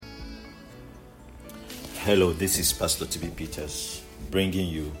Hello, this is Pastor TB Peters bringing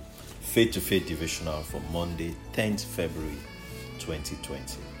you Faith to Faith Devotional for Monday, 10th February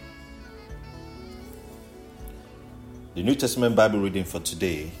 2020. The New Testament Bible reading for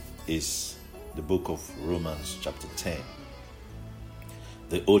today is the book of Romans chapter 10.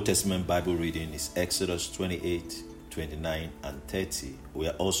 The Old Testament Bible reading is Exodus 28, 29 and 30. We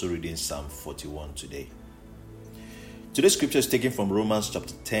are also reading Psalm 41 today. Today's scripture is taken from Romans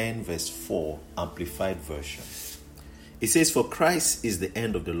chapter 10 verse 4, Amplified Version. It says, "For Christ is the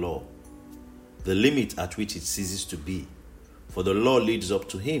end of the law, the limit at which it ceases to be. For the law leads up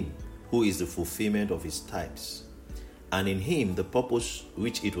to him, who is the fulfillment of his types. And in him the purpose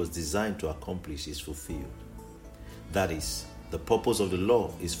which it was designed to accomplish is fulfilled. That is, the purpose of the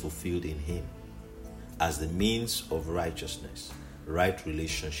law is fulfilled in him, as the means of righteousness, right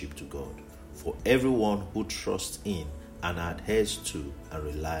relationship to God, for everyone who trusts in and adheres to and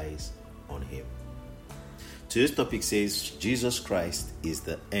relies on him." Today's topic says, Jesus Christ is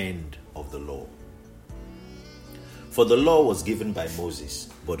the end of the law. For the law was given by Moses,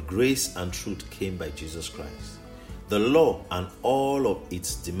 but grace and truth came by Jesus Christ. The law and all of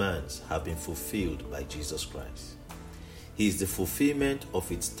its demands have been fulfilled by Jesus Christ. He is the fulfillment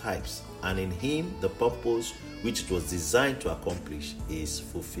of its types, and in him the purpose which it was designed to accomplish is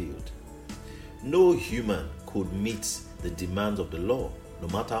fulfilled. No human could meet the demands of the law, no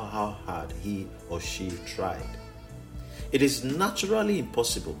matter how hard he or she tried. It is naturally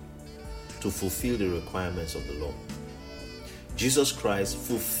impossible to fulfill the requirements of the law. Jesus Christ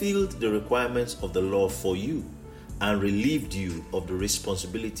fulfilled the requirements of the law for you and relieved you of the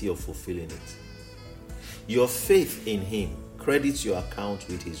responsibility of fulfilling it. Your faith in him credits your account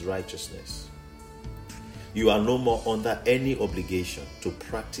with his righteousness. You are no more under any obligation to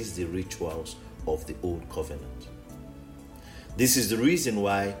practice the rituals of the old covenant. This is the reason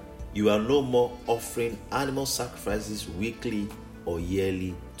why you are no more offering animal sacrifices weekly or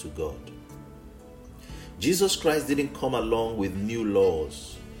yearly to God. Jesus Christ didn't come along with new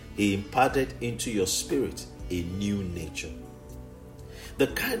laws. He imparted into your spirit a new nature. The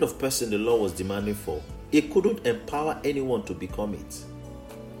kind of person the law was demanding for, it couldn't empower anyone to become it.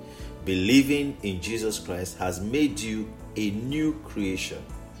 Believing in Jesus Christ has made you a new creation,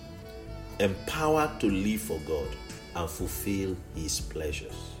 empowered to live for God and fulfill his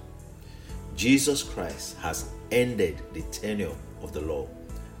pleasures. Jesus Christ has ended the tenure of the law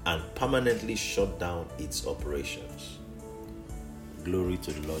and permanently shut down its operations. Glory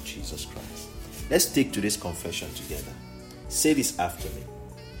to the Lord Jesus Christ. Let's take today's confession together. Say this after me.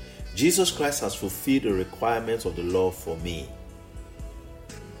 Jesus Christ has fulfilled the requirements of the law for me.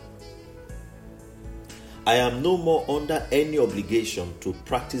 I am no more under any obligation to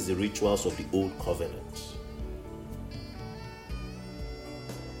practice the rituals of the old covenant.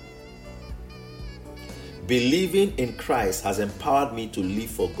 Believing in Christ has empowered me to live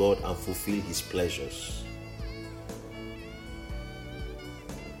for God and fulfill his pleasures.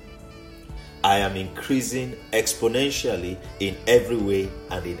 I am increasing exponentially in every way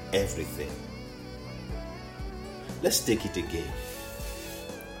and in everything. Let's take it again.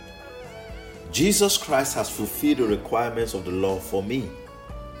 Jesus Christ has fulfilled the requirements of the law for me.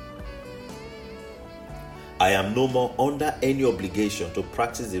 I am no more under any obligation to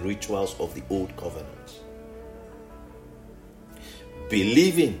practice the rituals of the old covenant.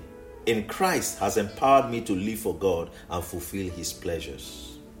 Believing in Christ has empowered me to live for God and fulfill his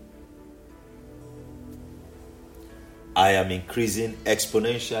pleasures. I am increasing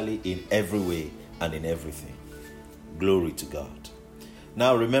exponentially in every way and in everything. Glory to God.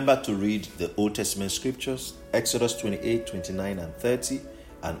 Now remember to read the Old Testament scriptures, Exodus 28, 29 and 30,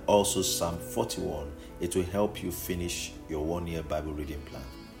 and also Psalm 41. It will help you finish your one-year Bible reading plan.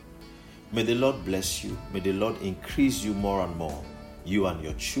 May the Lord bless you. May the Lord increase you more and more, you and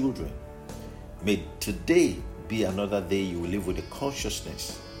your children. May today be another day you will live with the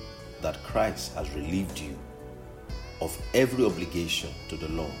consciousness that Christ has relieved you of every obligation to the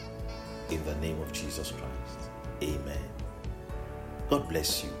law, in the name of Jesus Christ. Amen. God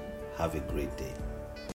bless you. Have a great day.